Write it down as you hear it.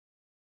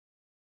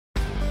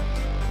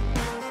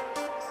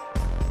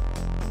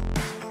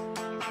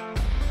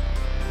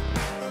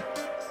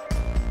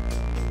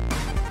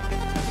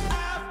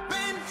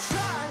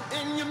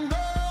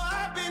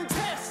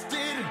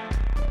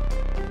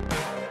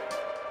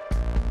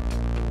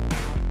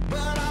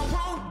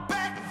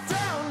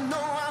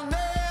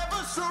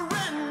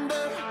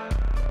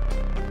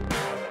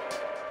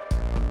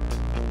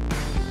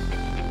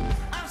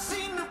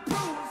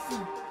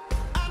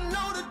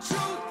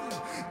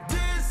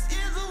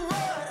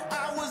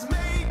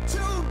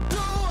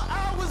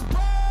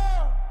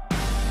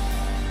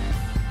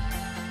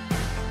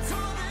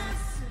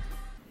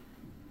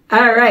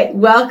All right,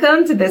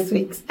 welcome to this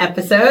week's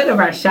episode of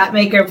our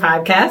Shotmaker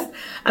podcast.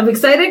 I'm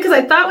excited because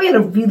I thought we had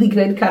a really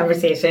good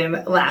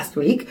conversation last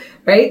week,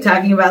 right?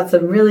 Talking about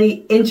some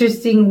really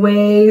interesting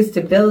ways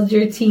to build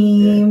your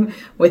team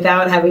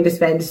without having to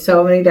spend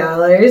so many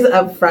dollars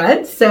up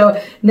front.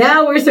 So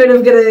now we're sort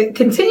of going to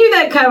continue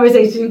that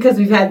conversation because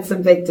we've had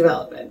some big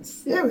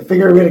developments. Yeah, we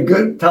figured we had a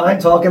good time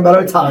talking about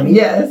Ohtani.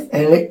 Yes.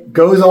 And it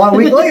goes on a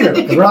week later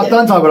because we're not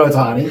done talking about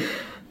Ohtani.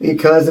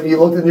 Because if you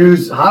look at the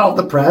news hot off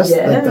the press,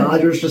 the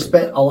Dodgers just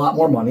spent a lot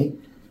more money.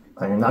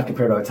 I mean, not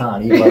compared to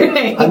Ohtani,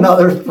 but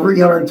another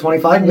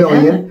 $325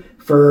 million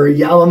for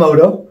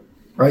Yamamoto,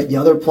 right? The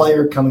other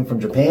player coming from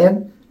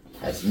Japan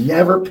has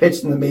never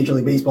pitched in the Major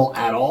League Baseball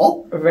at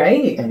all.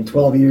 Right. And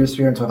 12 years,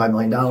 $325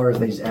 million.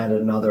 They just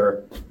added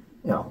another,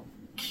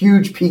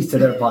 huge piece to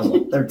their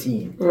puzzle, their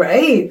team.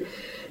 Right.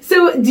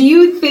 So do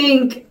you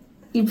think,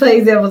 you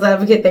play devil's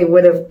advocate, they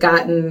would have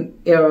gotten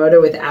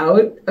Yamamoto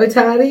without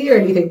Ohtani, or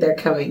do you think they're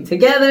coming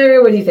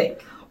together? What do you think?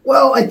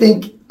 Well, I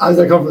think as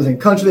they come from the same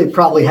country, they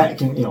probably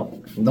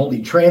don't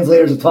need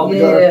translators to talk to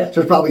each other. So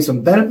there's probably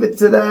some benefit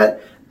to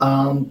that.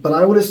 But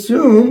I would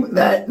assume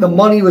that the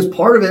money was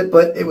part of it,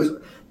 but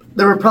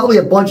there were probably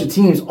a bunch of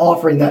teams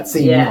offering that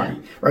same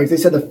money, right? They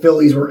said the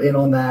Phillies were in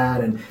on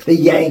that, and the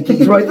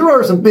Yankees, right? There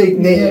were some big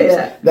names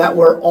that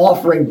were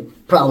offering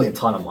probably a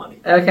ton of money.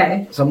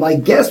 Okay. So my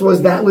guess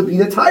was that would be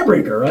the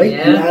tiebreaker, right?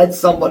 Yeah. You had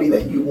somebody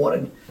that you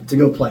wanted to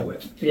go play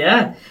with.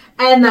 Yeah.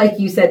 And like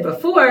you said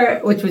before,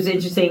 which was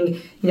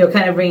interesting,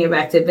 kind of bringing it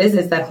back to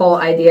business, that whole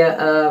idea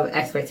of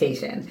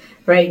expectation.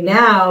 Right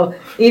now,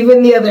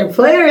 even the other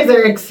players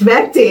are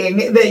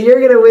expecting that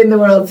you're going to win the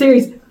World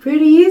Series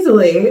pretty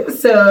easily.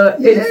 So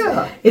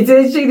it's an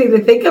interesting thing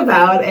to think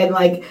about and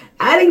like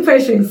adding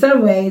pressure in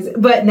some ways,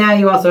 but now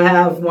you also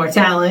have more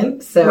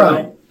talent. So.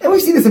 Right. And we've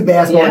seen this in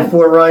basketball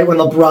before, right? When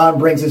LeBron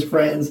brings his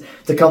friends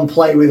to come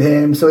play with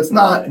him. So it's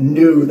not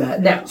new that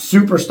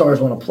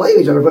superstars want to play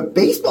with each other. But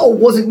baseball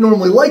wasn't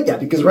normally like that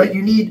because, right,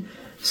 you need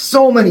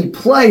so many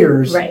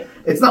players. Right.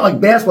 It's not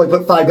like basketball, you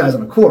put 5 guys on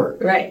the court.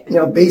 Right.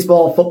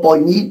 Baseball, football,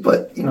 you need,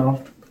 but,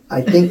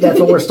 I think that's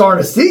what we're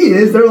starting to see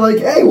is they're like,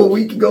 hey, well,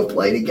 we can go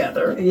play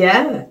together.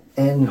 Yeah.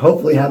 And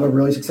hopefully have a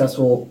really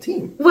successful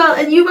team. Well,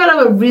 and you brought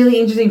up a really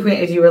interesting point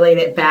as you relate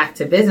it back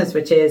to business,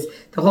 which is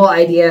the whole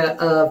idea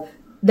of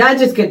not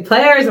just good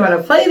players want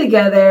to play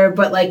together,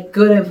 but like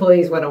good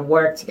employees want to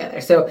work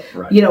together. So,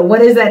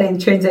 what is that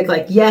intrinsic?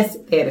 Like, yes,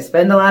 they had to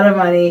spend a lot of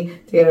money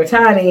to get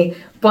Ohtani,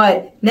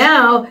 but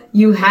now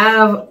you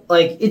have,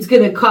 like, it's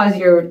going to cause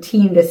your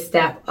team to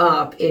step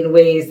up in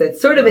ways that's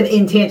sort of an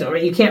intangible,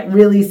 right? You can't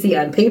really see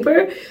on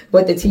paper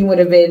what the team would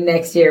have been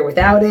next year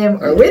without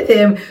him or with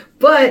him,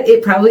 but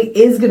it probably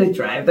is going to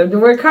drive them to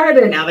work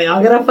harder. Now they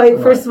all got to fight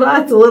for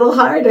spots a little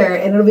harder,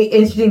 and it'll be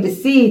interesting to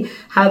see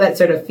how that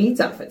sort of feeds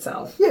off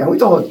itself. Yeah, we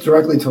talked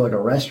directly to like a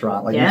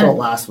restaurant, like we talked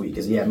last week,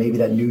 is maybe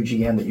that new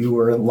GM that you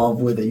were in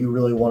love with, that you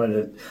really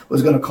wanted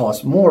was going to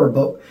cost more,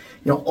 but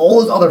all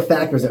those other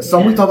factors that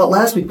some we talked about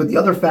last week, but the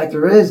other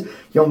factor is,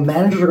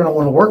 managers are going to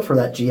want to work for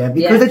that GM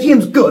because that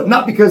GM's good,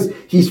 not because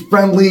he's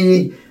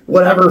friendly,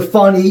 whatever,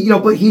 funny,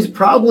 but he's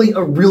probably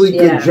a really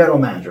good general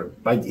manager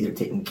by either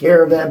taking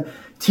care of them,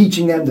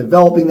 teaching them,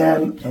 developing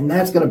them, and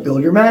that's going to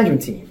build your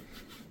management team,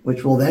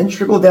 which will then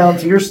trickle down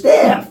to your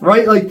staff,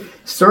 right? Like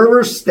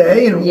servers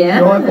stay, and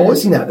I've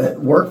always seen that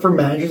work for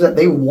managers that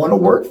they want to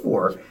work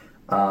for,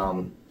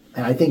 and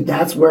I think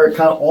that's where it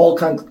all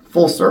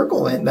full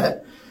circle in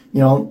that.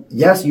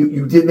 Yes,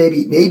 you did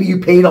maybe you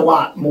paid a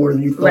lot more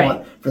than you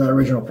thought for that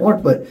original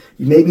part, but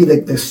maybe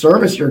the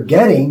service you're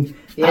getting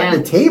at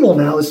the table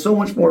now is so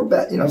much more,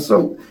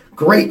 so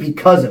great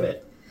because of it.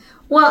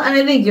 Well, and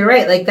I think you're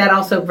right. Like that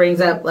also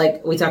brings up,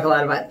 like we talk a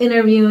lot about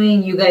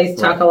interviewing. You guys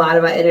talk a lot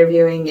about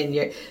interviewing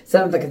and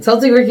some of the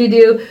consulting work you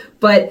do.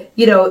 But,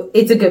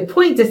 it's a good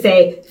point to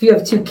say if you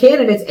have 2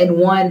 candidates and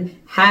one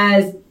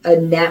has a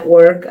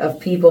network of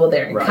people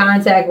they're in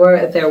contact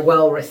with, they're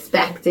well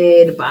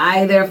respected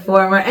by their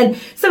former, and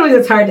sometimes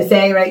it's hard to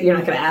say, right? You're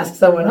not going to ask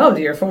someone, do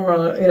your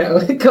former,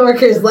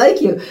 coworkers like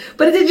you?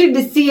 But it's interesting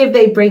to see if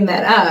they bring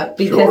that up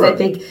because I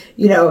think,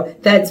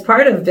 that's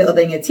part of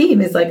building a team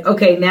is like,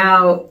 okay,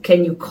 now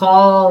can you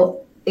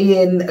call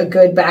in a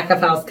good back of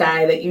house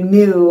guy that you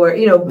knew or,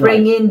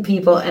 bring in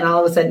people and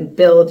all of a sudden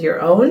build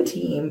your own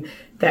team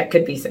that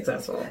could be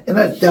successful. And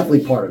that's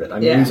definitely part of it. I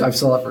mean, I've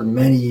saw it for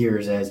many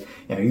years as,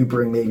 you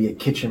bring maybe a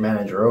kitchen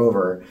manager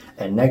over,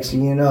 and next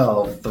thing you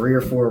know, 3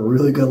 or 4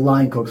 really good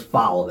line cooks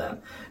follow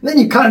them. And then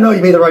you kind of know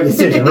you made the right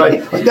decision,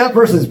 right? Like, that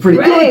person's pretty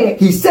good.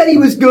 He said he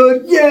was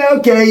good. Yeah,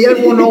 okay.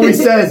 Everyone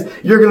always says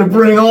you're going to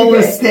bring all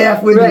this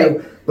staff with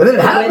you. But then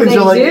it happens,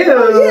 you're like,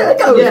 that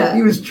guy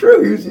he was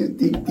true.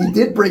 He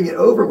did bring it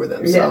over with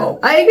him. So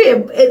I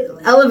agree. It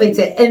elevates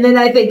it. And then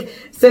I think,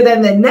 so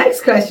then the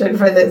next question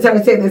for this, I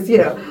would say this,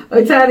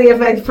 Ohtani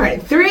effect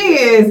part 3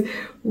 is,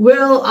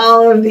 will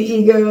all of the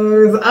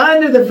egos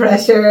under the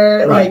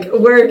pressure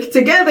work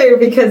together?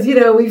 Because,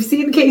 we've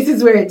seen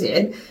cases where it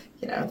did.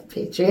 The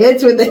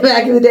Patriots when they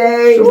back in the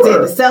day,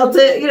 the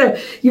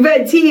Celtics, you've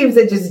had teams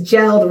that just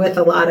gelled with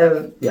a lot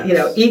of,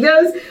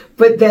 egos.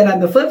 But then on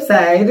the flip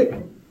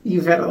side,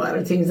 you've had a lot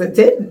of teams that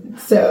didn't.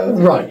 So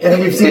right,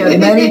 and we've seen it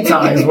many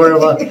times where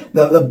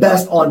the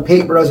best on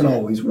paper doesn't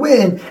always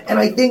win, and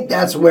I think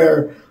that's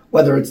where,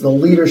 whether it's the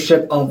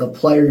leadership of the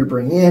player you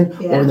bring in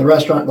or in the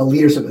restaurant, the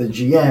leadership of the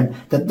GM,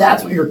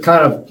 that's what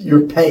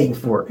you're paying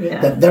for.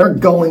 Yeah. That they're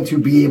going to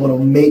be able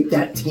to make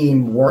that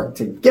team work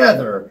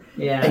together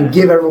and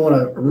give everyone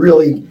a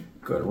really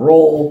good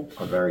role,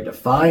 a very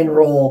defined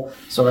role,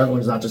 so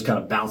everyone's not just kind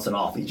of bouncing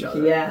off each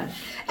other. Yeah.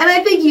 And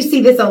I think you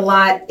see this a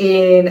lot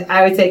in,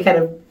 I would say, kind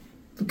of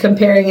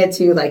comparing it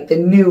to like the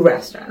new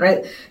restaurant,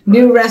 right?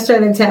 New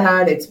restaurant in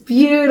town. It's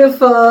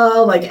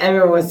beautiful. Like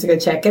everyone wants to go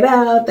check it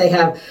out. They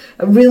have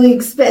a really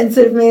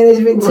expensive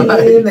management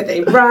team that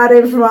they brought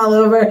in from all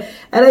over.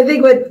 And I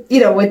think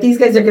what these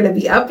guys are going to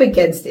be up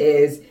against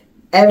is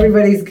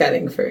everybody's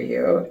gunning for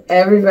you.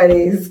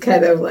 Everybody's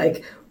kind of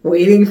like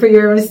waiting for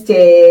your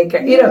mistake,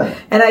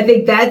 and I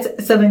think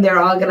that's something they're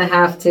all going to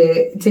have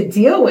to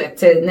deal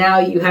with. Now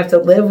you have to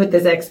live with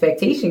this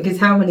expectation, because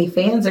how many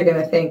fans are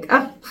going to think,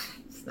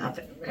 it's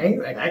nothing, right?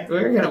 Like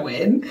we're going to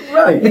win,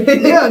 right?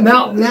 Yeah.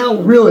 Now,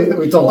 really,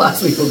 we told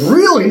last week, but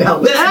really now,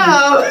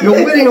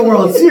 winning a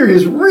World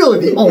Series is really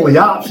the only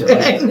option. Like,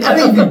 I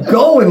think if you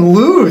go and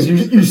lose,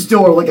 you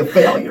still are like a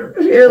failure.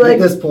 You're like at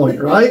this point,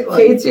 right?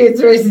 Like,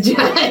 Patriots versus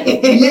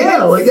Giants.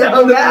 Yeah, like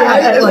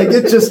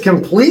it's just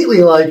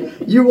completely like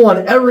you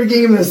won every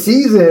game of the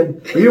season,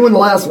 but you didn't win the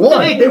last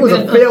one. It was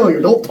a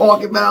failure. Don't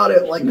talk about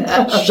it. Like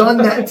shun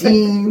that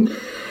team.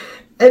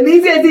 And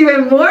these guys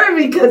even more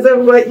because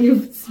of what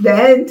you've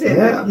spent,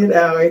 and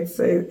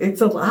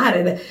it's a lot.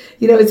 And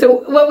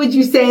so what would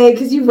you say?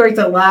 Because you've worked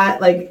a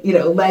lot,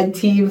 led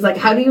teams. Like,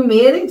 how do you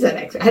manage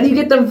that? How do you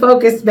get them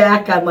focused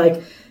back on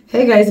like,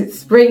 hey guys, it's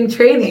spring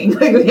training.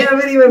 Like we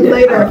haven't even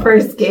played our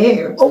first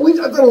game. Oh,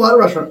 I've done a lot of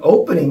restaurant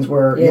openings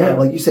where,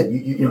 like you said,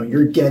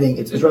 you're getting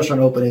it's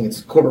restaurant opening,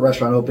 it's corporate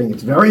restaurant opening.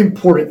 It's very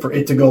important for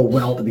it to go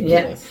well at the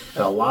beginning. Yes.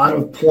 And a lot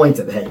of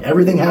points at hey,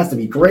 everything has to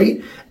be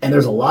great, and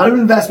there's a lot of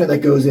investment that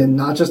goes in,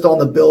 not just on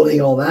the building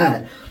and all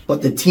that,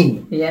 but the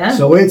team. Yeah.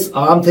 So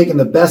I'm taking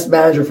the best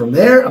manager from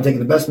there, I'm taking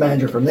the best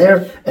manager from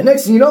there, and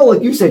next thing you know,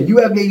 like you said, you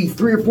have maybe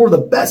 3 or 4 of the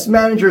best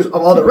managers of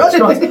all the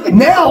restaurants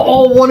now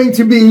all wanting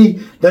to be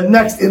the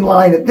next in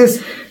line at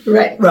this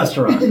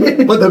restaurant.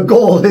 But the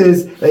goal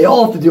is they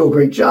all have to do a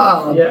great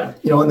job. Yeah.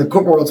 In the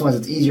corporate world, sometimes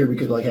it's easier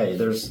because like, hey,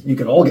 you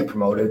can all get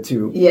promoted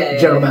to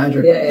general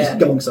manager just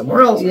going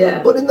somewhere else.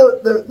 Yeah. But in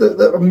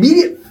the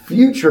immediate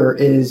future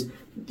is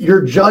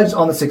you're judged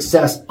on the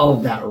success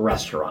of that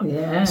restaurant.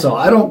 Yeah. So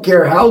I don't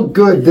care how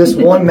good this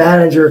one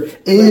manager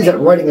is at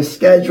writing a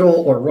schedule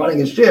or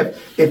running a shift.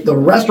 If the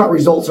restaurant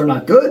results are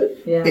not good,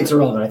 it's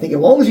irrelevant. I think as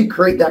long as you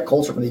create that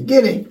culture from the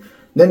beginning,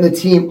 then the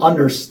team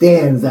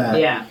understands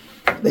that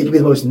they can be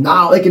the most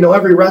knowledgeable. They can know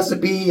every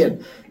recipe,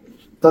 and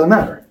it doesn't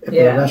matter. If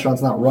the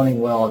restaurant's not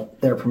running well,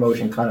 their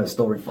promotion kind of is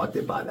still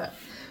reflected by that.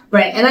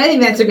 Right, and I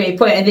think that's a great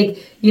point. I think,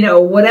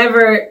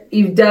 whatever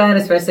you've done,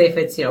 especially if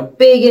it's,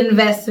 big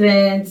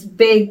investments,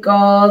 big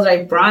goals,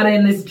 right, brought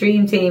in this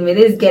dream team, it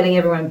is getting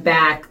everyone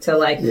back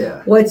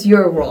to, what's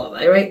your role,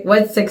 right?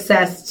 What's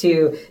success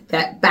to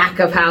that back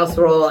of house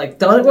role? Like,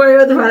 don't worry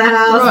about the front of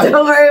house,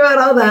 don't worry about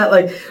all that.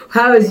 Like,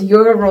 how is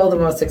your role the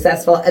most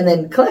successful? And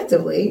then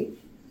collectively,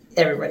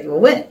 everybody will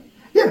win.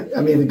 Yeah,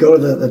 I mean, to go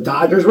to the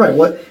Dodgers, right?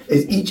 What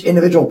is each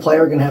individual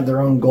player going to have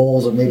their own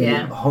goals of maybe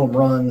home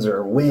runs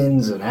or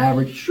wins and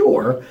average?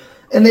 Sure.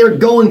 And they're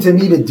going to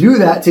need to do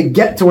that to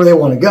get to where they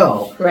want to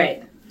go.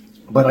 Right.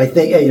 But I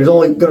think, there's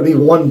only going to be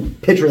one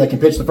pitcher that can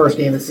pitch the first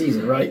game of the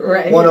season, right?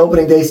 Right. One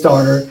opening day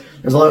starter.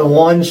 There's only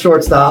one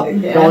shortstop.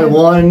 Yeah. Only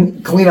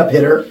one cleanup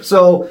hitter.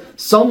 So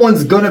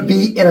someone's going to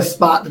be in a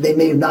spot that they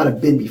may not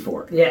have been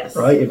before. Yes.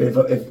 Right? If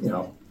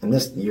in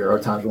this year,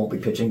 Ohtani won't be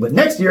pitching. But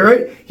next year,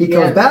 right, he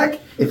comes back.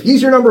 If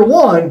he's your number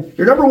one's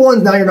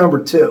now your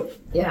number 2.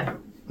 Yeah.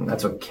 And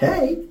that's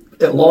okay.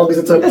 As long as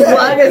it's okay.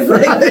 As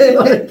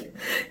long as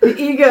the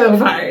ego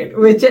part.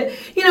 Which, and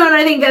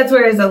I think that's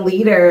where as a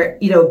leader,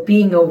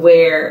 being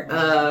aware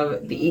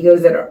of the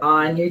egos that are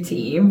on your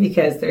team,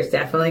 because there's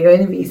definitely going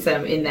to be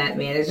some in that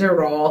manager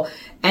role.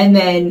 And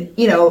then,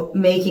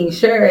 making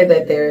sure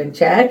that they're in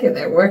check and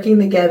they're working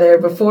together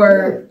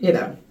before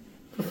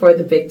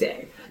the big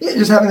day. Yeah,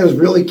 just having those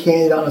really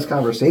candid, honest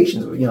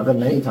conversations. I've had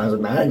many times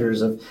with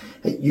managers of,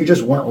 hey, you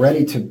just weren't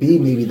ready to be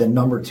maybe the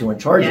number 2 in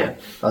charge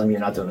yet. Doesn't mean you're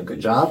not doing a good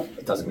job.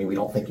 It doesn't mean we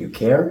don't think you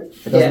care.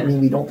 It doesn't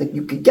mean we don't think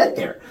you could get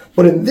there.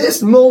 But in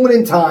this moment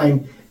in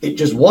time, it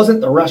just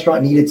wasn't. The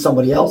restaurant needed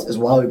somebody else is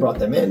why we brought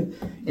them in.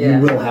 You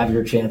will have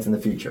your chance in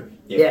the future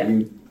if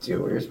you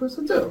do what you're supposed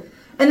to do.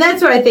 And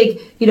that's where I think,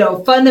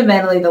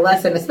 fundamentally the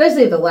lesson,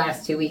 especially the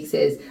last 2 weeks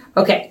is,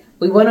 okay,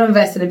 we want to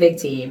invest in a big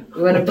team.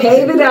 We want to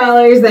pay the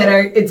dollars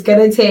it's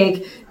going to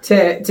take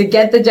to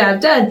get the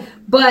job done.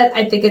 But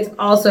I think it's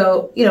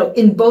also,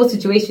 in both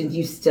situations,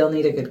 you still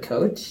need a good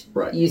coach.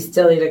 Right. You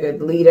still need a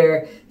good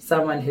leader,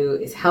 someone who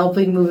is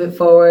helping move it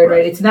forward.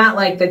 Right. It's not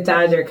like the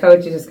Dodger coach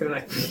is just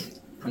going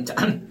to I'm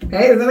done.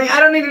 Right? It's like, I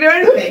don't need to do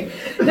anything.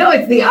 No,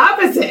 it's the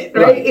opposite,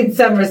 right? In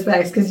some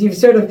respects, because you've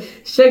sort of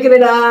shaken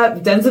it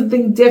up, done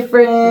something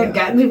different,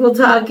 gotten people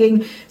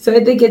talking. So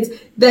I think it's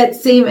that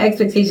same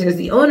expectation as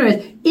the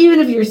owners, even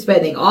if you're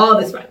spending all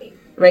this money,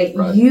 right?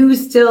 You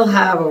still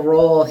have a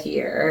role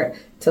here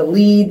to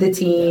lead the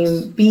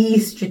team, be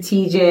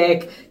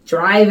strategic,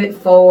 drive it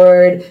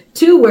forward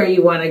to where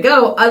you want to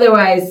go.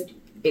 Otherwise,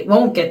 it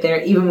won't get there,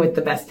 even with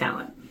the best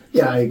talent.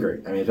 Yeah, I agree.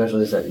 I mean,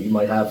 especially as I said, you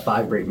might have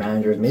 5 great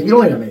managers. Maybe you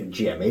don't even have a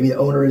GM. Maybe the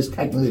owner is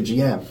technically the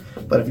GM.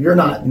 But if you're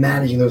not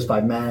managing those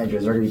 5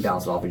 managers, they're going to be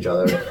bouncing off each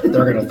other.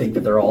 They're going to think that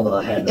they're all the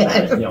head,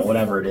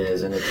 whatever it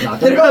is, and it's not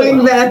going to go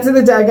coming back to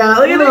the dugout.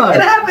 Like, it can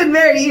happen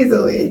very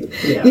easily,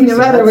 no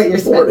matter what you're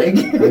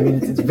spending. I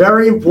mean, it's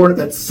very important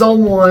that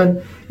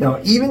someone,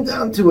 even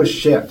down to a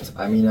shift.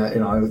 I mean,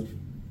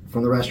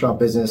 from the restaurant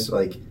business,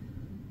 like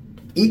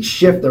each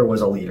shift there was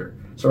a leader.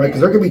 So, right,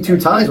 because there could be 2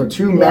 times where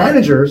 2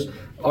 managers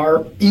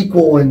are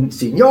equal in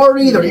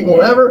seniority, they're equal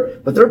whatever,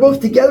 but they're both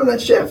together in that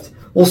shift.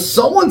 Well,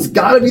 someone's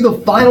got to be the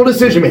final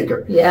decision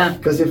maker. Yeah.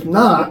 Because if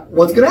not,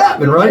 what's going to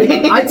happen, right?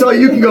 I tell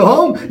you can go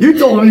home, you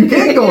told them you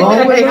can't go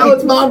home, and now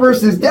it's mom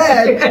versus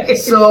dad.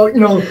 So,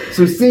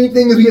 so same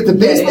thing as we get to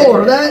baseball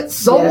or that.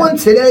 Someone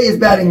today is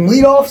batting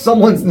leadoff,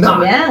 someone's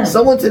not. Yeah.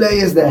 Someone today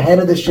is the head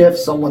of the shift,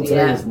 someone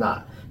today is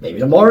not. Maybe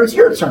tomorrow it's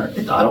your turn.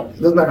 It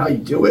doesn't matter how you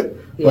do it,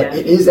 but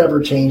it is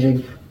ever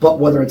changing. But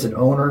whether it's an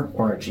owner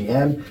or a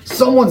GM,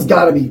 someone's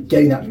got to be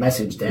getting that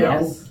message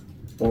down,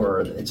 or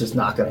it's just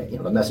not going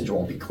to, the message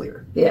won't be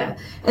clear. Yeah.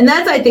 And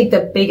that's, I think,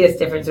 the biggest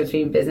difference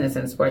between business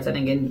and sports. I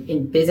think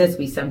in business,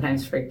 we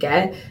sometimes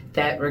forget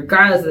that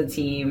regardless of the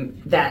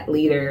team, that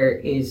leader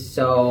is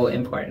so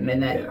important.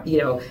 And that,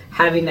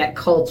 having that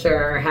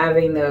culture,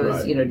 having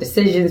those,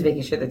 decisions,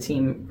 making sure the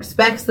team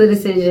respects the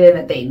decision,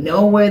 that they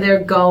know where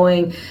they're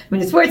going. I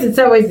mean, in sports, in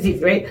some ways, it's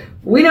easy, right?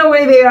 We know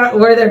where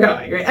they're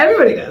going, right?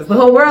 Everybody does. The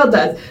whole world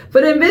does.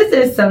 But in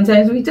business,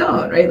 sometimes we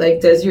don't, right?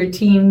 Like, does your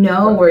team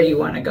know where you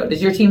want to go?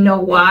 Does your team know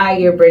why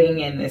you're bringing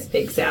in this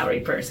big salary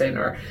person?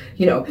 Or,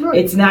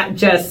 it's not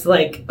just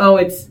like, oh,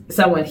 it's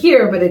someone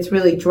here, but it's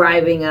really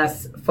driving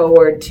us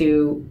forward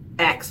to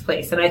X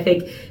place. And I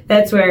think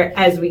that's where,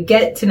 as we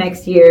get to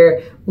next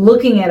year,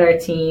 looking at our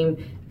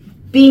team,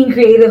 being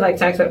creative, like I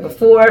talked about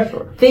before,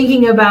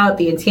 thinking about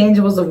the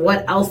intangibles of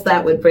what else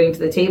that would bring to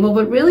the table,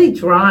 but really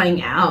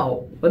drawing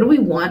out what do we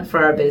want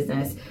for our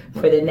business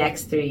for the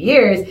next 3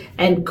 years,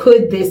 and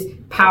could this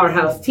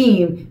powerhouse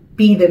team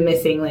be the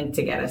missing link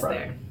to get us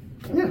there?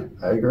 Yeah,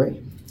 I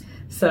agree.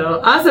 So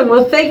awesome.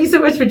 Well, thank you so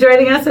much for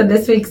joining us on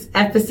this week's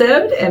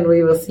episode, and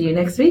we will see you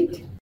next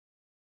week.